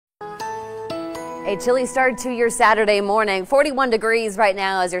A chilly start to your Saturday morning. 41 degrees right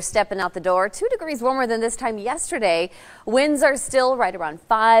now as you're stepping out the door. 2 degrees warmer than this time yesterday. Winds are still right around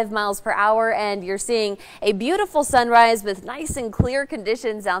 5 miles per hour, and you're seeing a beautiful sunrise with nice and clear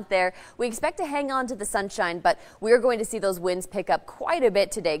conditions out there. We expect to hang on to the sunshine, but we're going to see those winds pick up quite a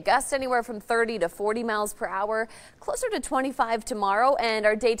bit today. Gusts anywhere from 30 to 40 miles per hour, closer to 25 tomorrow, and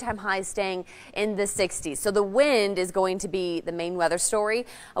our daytime highs staying in the 60s. So the wind is going to be the main weather story.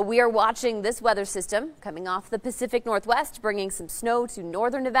 We are watching this weather system coming off the Pacific Northwest, bringing some snow to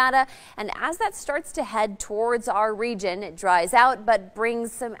northern Nevada. And as that starts to head towards our region, it dries out but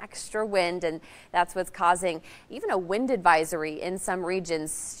brings some extra wind, and that's what's causing even a wind advisory in some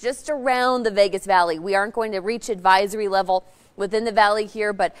regions just around the Vegas Valley. We aren't going to reach advisory level within the valley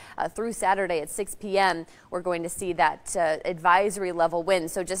here, but through Saturday at 6 p.m. we're going to see that advisory level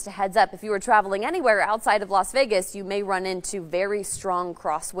wind. So just a heads up, if you were traveling anywhere outside of Las Vegas, you may run into very strong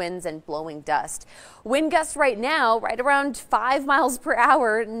crosswinds and blowing dust. Wind gusts right now right around 5 miles per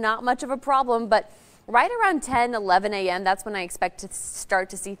hour, not much of a problem, but right around 10-11 a.m. that's when I expect to start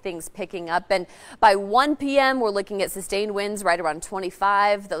to see things picking up. And by 1 p.m. we're looking at sustained winds right around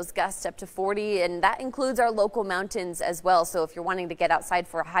 25, those gusts up to 40, and that includes our local mountains as well. So if you're wanting to get outside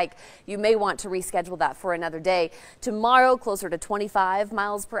for a hike, you may want to reschedule that for another day. Tomorrow closer to 25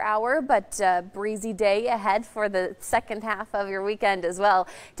 miles per hour, but breezy day ahead for the second half of your weekend as well.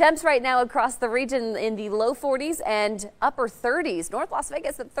 Temps right now across the region in the low 40s and upper 30s. North Las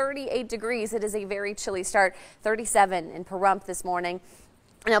Vegas at 38 degrees. It is a very chilly start. 37 in Pahrump this morning.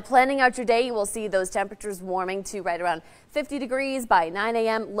 Now, planning out your day, you will see those temperatures warming to right around 50 degrees by 9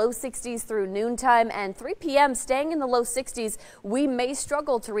 a.m., low 60s through noontime, and 3 p.m. staying in the low 60s. We may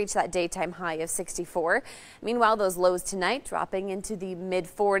struggle to reach that daytime high of 64. Meanwhile, those lows tonight dropping into the mid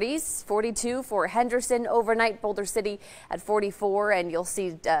 40s, 42 for Henderson overnight, Boulder City at 44, and you'll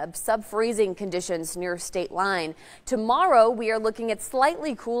see sub-freezing conditions near state line. Tomorrow, we are looking at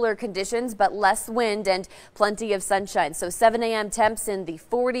slightly cooler conditions, but less wind and plenty of sunshine. So 7 a.m. temps in the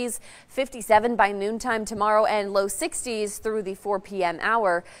 40s, 57 by noontime tomorrow, and low 60s through the 4 p.m.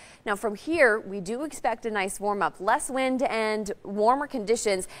 hour. Now from here, we do expect a nice warm up, less wind and warmer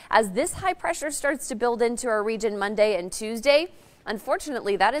conditions as this high pressure starts to build into our region Monday and Tuesday.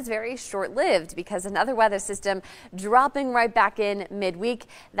 Unfortunately, that is very short-lived because another weather system dropping right back in midweek.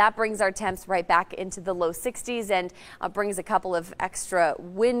 That brings our temps right back into the low 60s and brings a couple of extra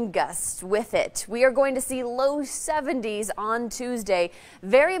wind gusts with it. We are going to see low 70s on Tuesday.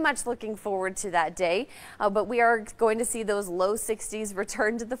 Very much looking forward to that day, but we are going to see those low 60s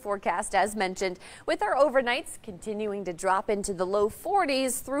return to the forecast as mentioned, with our overnights continuing to drop into the low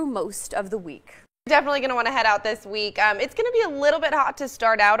 40s through most of the week. Definitely going to want to head out this week. It's going to be a little bit hot to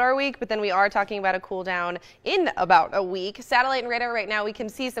start out our week, but then we are talking about a cool down in about a week. Satellite and radar right now, we can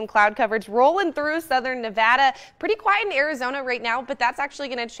see some cloud coverage rolling through southern Nevada. Pretty quiet in Arizona right now, but that's actually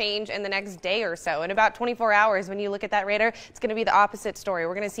going to change in the next day or so. In about 24 hours, when you look at that radar, it's going to be the opposite story.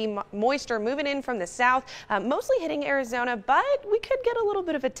 We're going to see moisture moving in from the south, mostly hitting Arizona, but we could get a little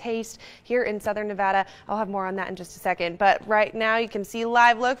bit of a taste here in southern Nevada. I'll have more on that in just a second. But right now, you can see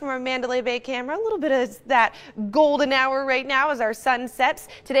live look from our Mandalay Bay camera. A little bit of that golden hour right now as our sun sets.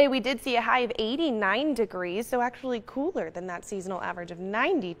 Today we did see a high of 89 degrees, so actually cooler than that seasonal average of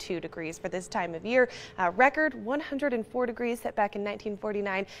 92 degrees for this time of year. Record 104 degrees set back in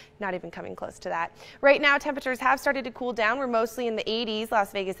 1949, not even coming close to that. Right now temperatures have started to cool down. We're mostly in the 80s.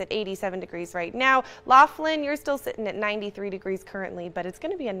 Las Vegas at 87 degrees right now. Laughlin, you're still sitting at 93 degrees currently, but it's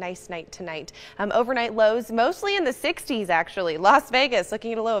going to be a nice night tonight. Overnight lows mostly in the 60s actually. Las Vegas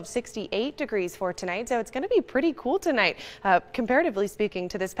looking at a low of 68 degrees for tonight, so it's going to be pretty cool tonight, comparatively speaking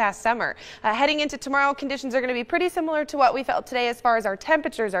to this past summer. Heading into tomorrow, conditions are going to be pretty similar to what we felt today as far as our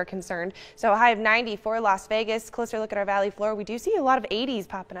temperatures are concerned. So a high of 90 for Las Vegas. Closer look at our valley floor, we do see a lot of 80s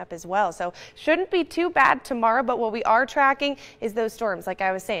popping up as well, so shouldn't be too bad tomorrow. But what we are tracking is those storms, like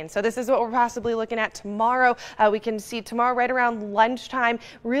I was saying. So this is what we're possibly looking at tomorrow. We can see tomorrow right around lunchtime,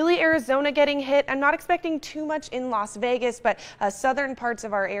 really Arizona getting hit. I'm not expecting too much in Las Vegas, but southern parts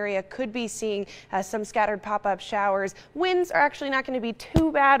of our area could be seeing some scattered pop-up showers. Winds are actually not going to be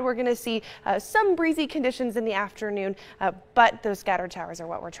too bad. We're going to see some breezy conditions in the afternoon, but those scattered showers are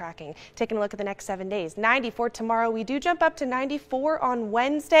what we're tracking. Taking a look at the next 7 days. 94 tomorrow. We do jump up to 94 on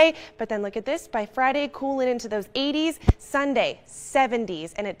Wednesday, but then look at this. By Friday, cooling into those 80s. Sunday,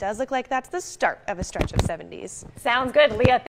 70s, and it does look like that's the start of a stretch of 70s. Sounds good, Leah.